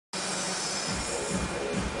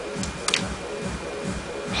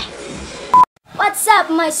What's up,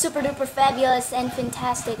 my super duper fabulous and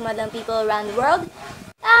fantastic modern people around the world?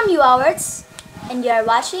 I'm Yowawerts, and you are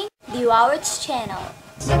watching the Yowawerts channel.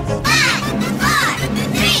 5, 4,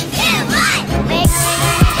 3, 2,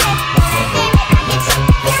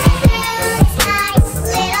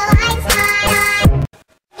 1.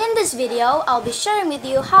 In this video, I'll be sharing with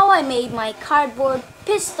you how I made my cardboard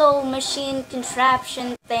pistol machine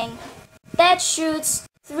contraption thing that shoots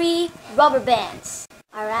 3 rubber bands.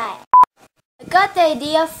 Alright. I got the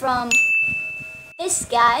idea from this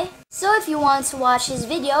guy, so if you want to watch his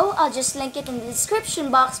video, I'll just link it in the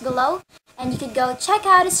description box below, and you could go check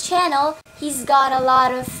out his channel. He's got a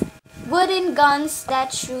lot of wooden guns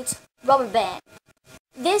that shoot rubber band.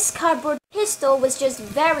 This cardboard pistol was just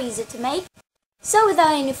very easy to make, so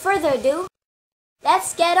without any further ado,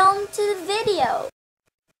 let's get on to the video.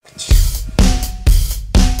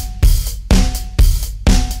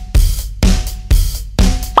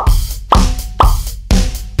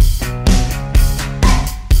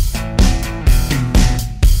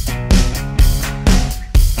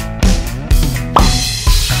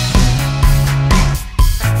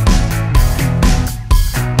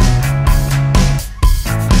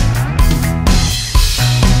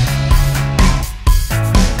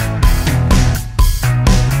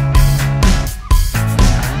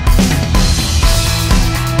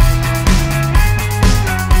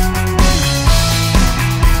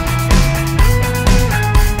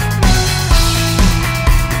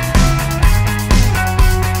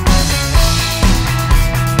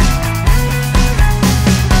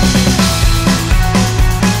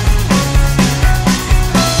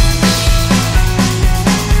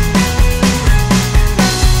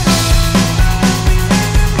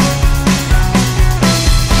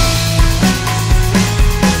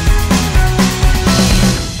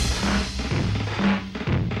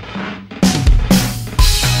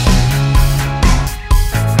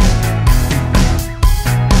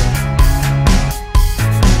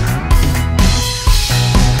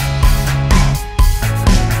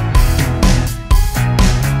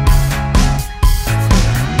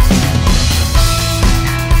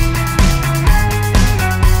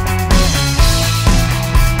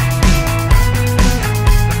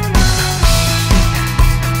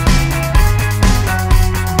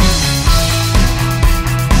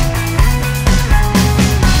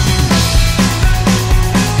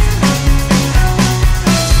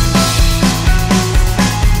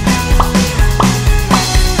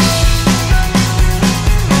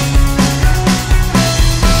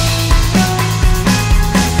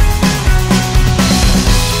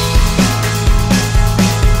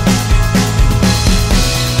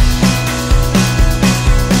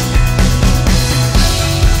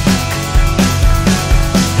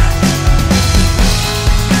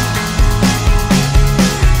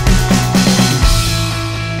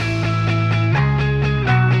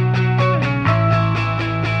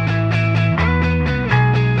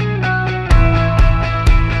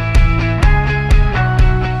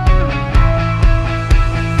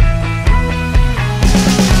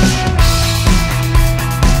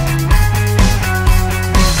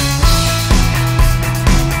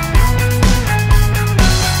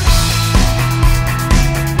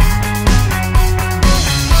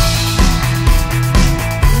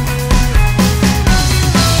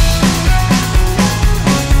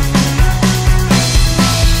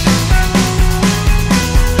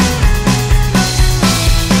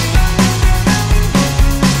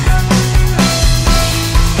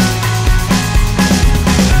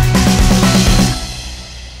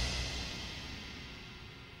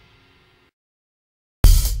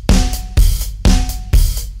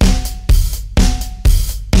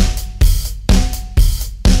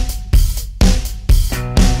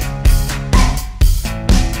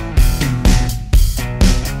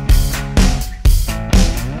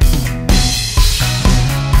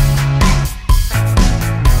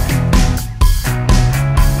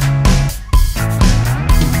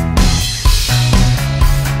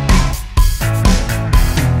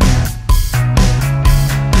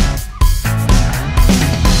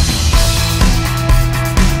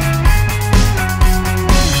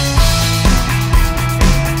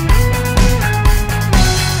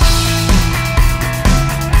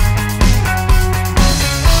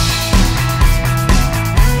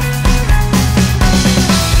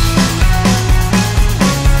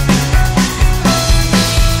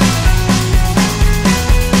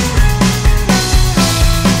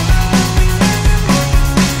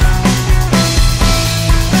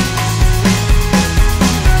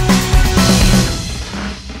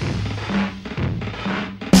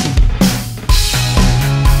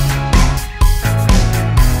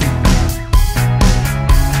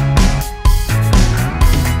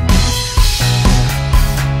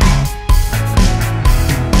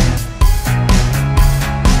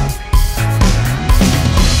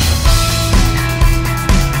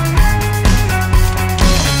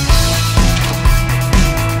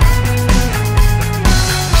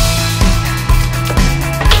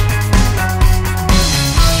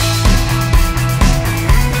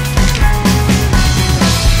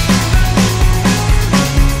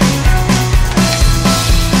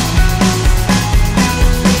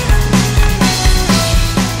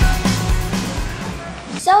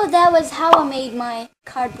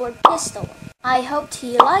 cardboard pistol. I hope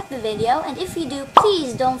you like the video, and if you do,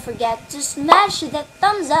 please don't forget to smash that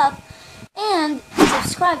thumbs up and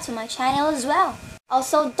subscribe to my channel as well.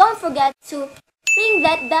 Also, don't forget to ring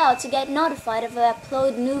that bell to get notified if I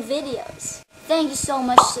upload new videos. Thank you so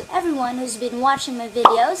much to everyone who's been watching my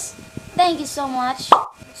videos. Thank you so much.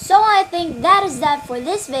 So I think that is that for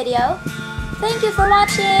this video. Thank you for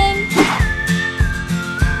watching.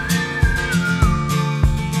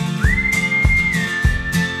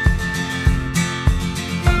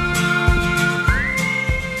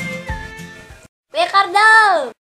 Ricardo!